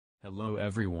Hello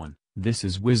everyone, this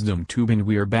is WisdomTube and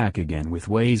we're back again with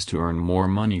ways to earn more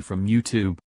money from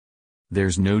YouTube.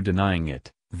 There's no denying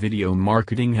it, video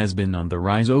marketing has been on the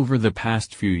rise over the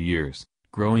past few years,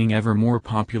 growing ever more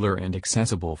popular and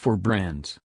accessible for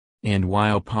brands. And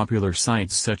while popular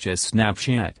sites such as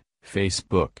Snapchat,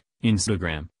 Facebook,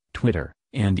 Instagram, Twitter,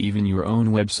 and even your own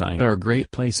website are great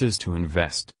places to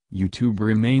invest, YouTube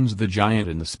remains the giant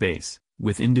in the space,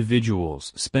 with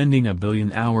individuals spending a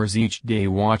billion hours each day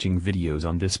watching videos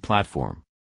on this platform.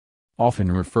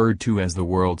 Often referred to as the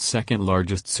world's second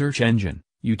largest search engine,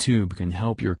 YouTube can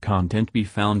help your content be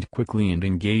found quickly and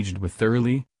engaged with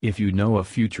thoroughly, if you know a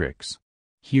few tricks.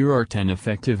 Here are 10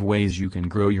 effective ways you can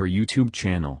grow your YouTube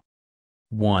channel.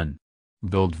 1.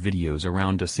 Build videos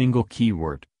around a single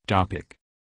keyword, topic.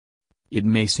 It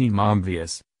may seem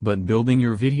obvious, but building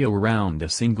your video around a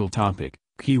single topic,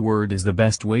 keyword is the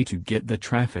best way to get the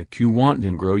traffic you want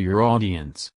and grow your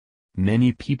audience.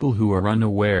 Many people who are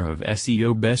unaware of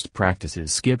SEO best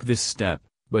practices skip this step,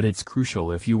 but it's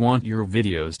crucial if you want your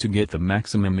videos to get the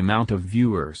maximum amount of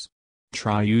viewers.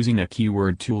 Try using a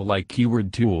keyword tool like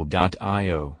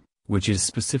keywordtool.io, which is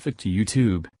specific to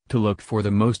YouTube, to look for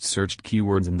the most searched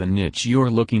keywords in the niche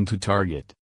you're looking to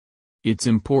target. It's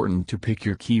important to pick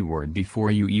your keyword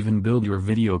before you even build your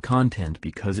video content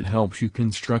because it helps you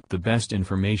construct the best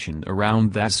information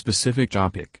around that specific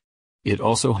topic. It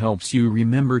also helps you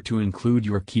remember to include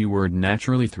your keyword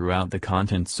naturally throughout the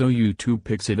content so YouTube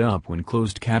picks it up when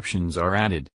closed captions are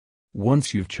added.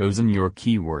 Once you've chosen your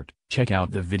keyword, check out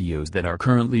the videos that are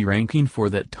currently ranking for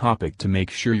that topic to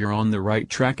make sure you're on the right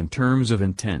track in terms of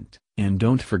intent, and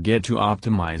don't forget to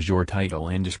optimize your title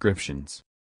and descriptions.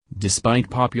 Despite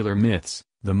popular myths,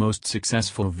 the most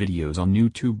successful videos on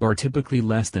YouTube are typically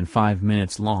less than 5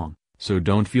 minutes long, so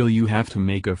don't feel you have to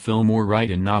make a film or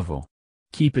write a novel.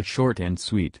 Keep it short and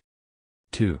sweet.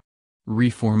 2.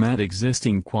 Reformat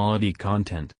existing quality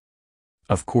content.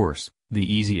 Of course, the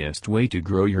easiest way to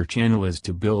grow your channel is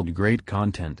to build great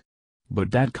content.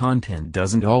 But that content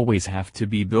doesn't always have to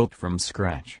be built from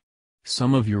scratch.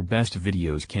 Some of your best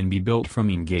videos can be built from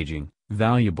engaging,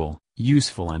 valuable,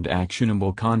 useful and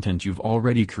actionable content you've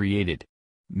already created.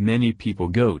 Many people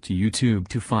go to YouTube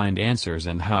to find answers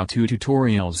and how-to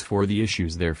tutorials for the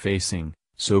issues they're facing,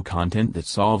 so content that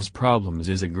solves problems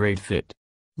is a great fit.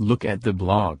 Look at the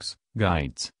blogs,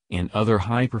 guides, and other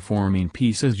high-performing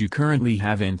pieces you currently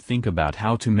have and think about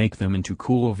how to make them into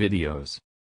cool videos.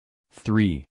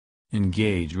 3.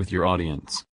 Engage with your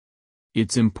audience.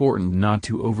 It's important not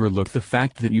to overlook the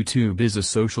fact that YouTube is a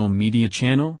social media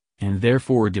channel, and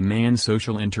therefore demands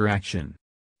social interaction.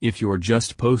 If you're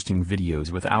just posting videos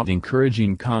without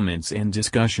encouraging comments and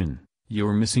discussion,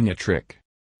 you're missing a trick.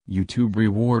 YouTube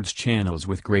rewards channels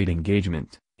with great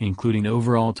engagement, including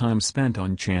overall time spent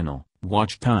on channel,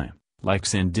 watch time,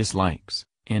 likes and dislikes,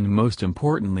 and most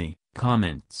importantly,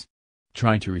 comments.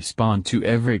 Try to respond to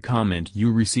every comment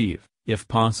you receive, if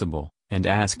possible, and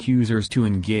ask users to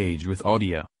engage with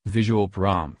audio, visual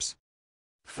prompts.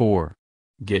 4.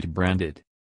 Get branded.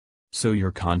 So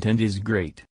your content is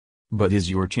great. But is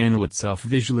your channel itself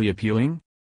visually appealing?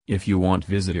 If you want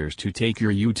visitors to take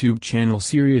your YouTube channel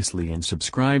seriously and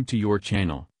subscribe to your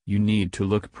channel, you need to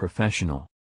look professional.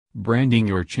 Branding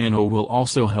your channel will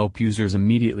also help users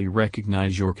immediately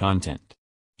recognize your content.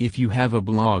 If you have a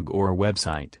blog or a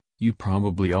website, you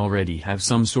probably already have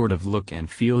some sort of look and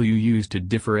feel you use to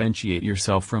differentiate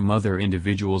yourself from other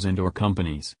individuals and/or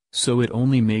companies, so it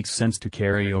only makes sense to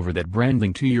carry over that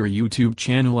branding to your YouTube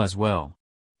channel as well.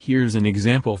 Here's an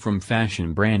example from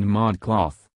fashion brand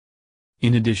ModCloth.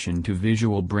 In addition to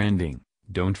visual branding,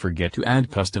 don't forget to add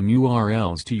custom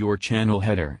URLs to your channel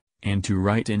header, and to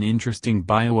write an interesting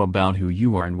bio about who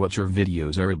you are and what your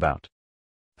videos are about.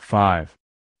 5.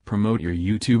 Promote your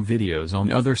YouTube videos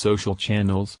on other social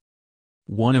channels.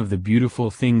 One of the beautiful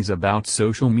things about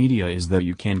social media is that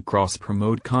you can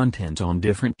cross-promote content on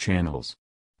different channels.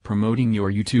 Promoting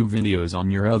your YouTube videos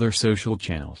on your other social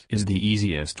channels is the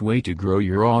easiest way to grow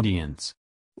your audience.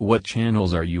 What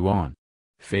channels are you on?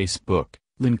 Facebook,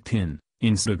 LinkedIn,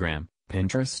 Instagram,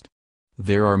 Pinterest?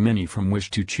 There are many from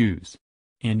which to choose.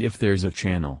 And if there's a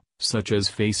channel, such as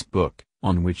Facebook,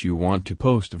 on which you want to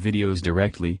post videos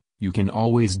directly, you can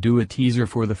always do a teaser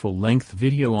for the full-length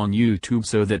video on YouTube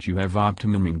so that you have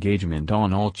optimum engagement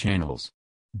on all channels.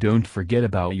 Don't forget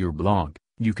about your blog,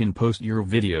 you can post your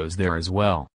videos there as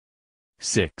well.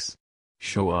 6.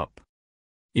 Show up.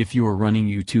 If you're running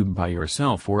YouTube by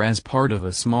yourself or as part of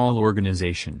a small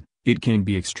organization, it can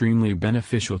be extremely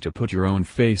beneficial to put your own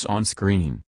face on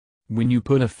screen. When you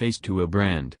put a face to a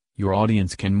brand, your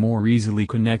audience can more easily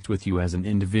connect with you as an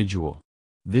individual.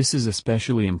 This is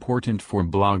especially important for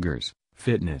bloggers,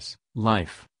 fitness,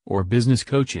 life, or business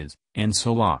coaches, and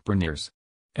solopreneurs.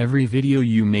 Every video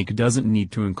you make doesn't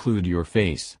need to include your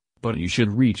face, but you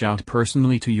should reach out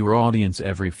personally to your audience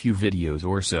every few videos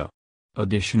or so.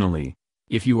 Additionally,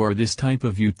 if you are this type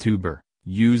of YouTuber,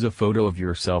 use a photo of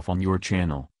yourself on your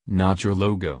channel, not your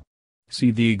logo.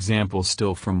 See the example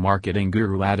still from marketing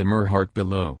guru Adam Erhart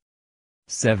below.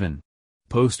 7.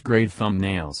 Post great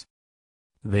thumbnails.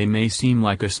 They may seem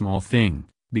like a small thing,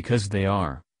 because they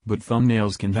are, but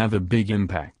thumbnails can have a big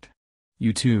impact.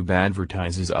 YouTube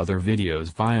advertises other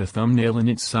videos via thumbnail in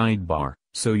its sidebar,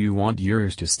 so you want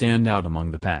yours to stand out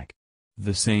among the pack.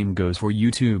 The same goes for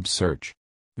YouTube search.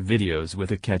 Videos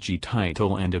with a catchy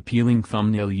title and appealing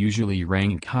thumbnail usually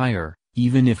rank higher,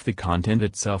 even if the content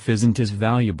itself isn't as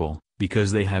valuable,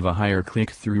 because they have a higher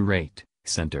click-through rate.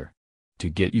 Center. To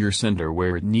get your center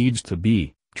where it needs to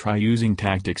be, try using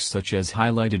tactics such as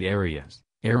highlighted areas,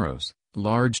 arrows,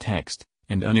 large text,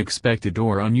 and unexpected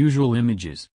or unusual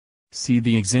images. See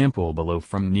the example below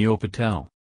from Neil Patel.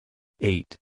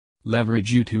 8.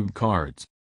 Leverage YouTube cards.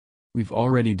 We've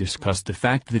already discussed the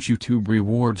fact that YouTube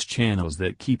rewards channels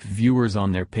that keep viewers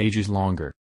on their pages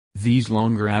longer. These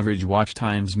longer average watch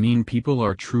times mean people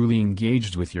are truly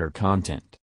engaged with your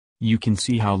content. You can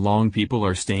see how long people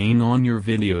are staying on your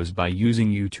videos by using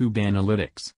YouTube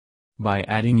Analytics. By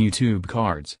adding YouTube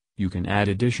cards, you can add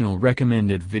additional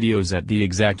recommended videos at the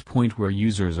exact point where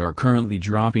users are currently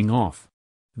dropping off.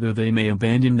 Though they may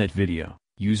abandon that video,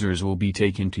 users will be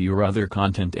taken to your other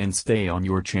content and stay on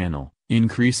your channel,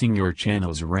 increasing your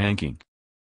channel's ranking.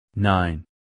 9.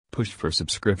 Push for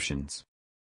subscriptions.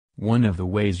 One of the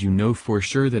ways you know for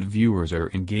sure that viewers are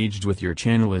engaged with your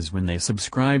channel is when they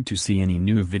subscribe to see any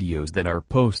new videos that are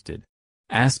posted.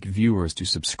 Ask viewers to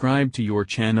subscribe to your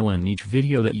channel in each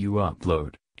video that you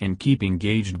upload, and keep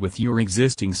engaged with your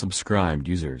existing subscribed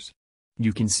users.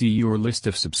 You can see your list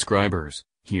of subscribers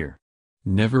here.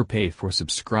 Never pay for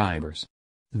subscribers.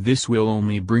 This will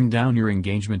only bring down your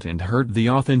engagement and hurt the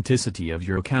authenticity of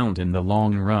your account in the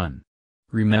long run.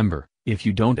 Remember, if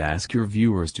you don't ask your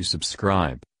viewers to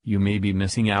subscribe, you may be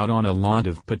missing out on a lot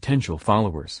of potential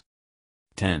followers.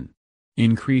 10.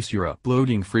 Increase your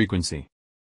uploading frequency.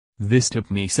 This tip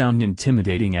may sound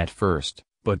intimidating at first,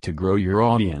 but to grow your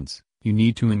audience, you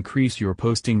need to increase your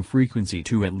posting frequency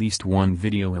to at least one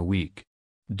video a week.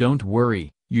 Don't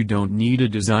worry, you don't need a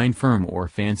design firm or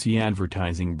fancy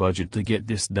advertising budget to get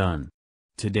this done.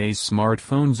 Today's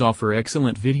smartphones offer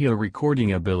excellent video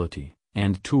recording ability,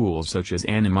 and tools such as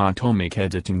Animato make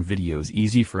editing videos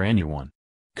easy for anyone.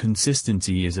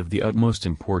 Consistency is of the utmost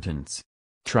importance.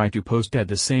 Try to post at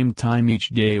the same time each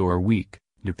day or week,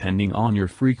 depending on your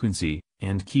frequency,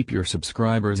 and keep your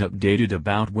subscribers updated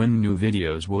about when new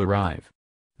videos will arrive.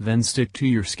 Then stick to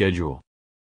your schedule.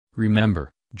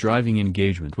 Remember, driving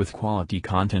engagement with quality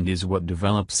content is what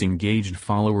develops engaged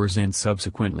followers and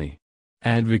subsequently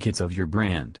advocates of your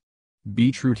brand.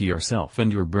 Be true to yourself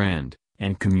and your brand,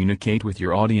 and communicate with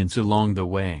your audience along the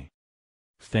way.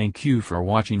 Thank you for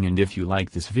watching, and if you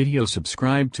like this video,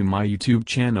 subscribe to my YouTube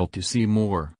channel to see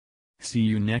more. See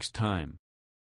you next time.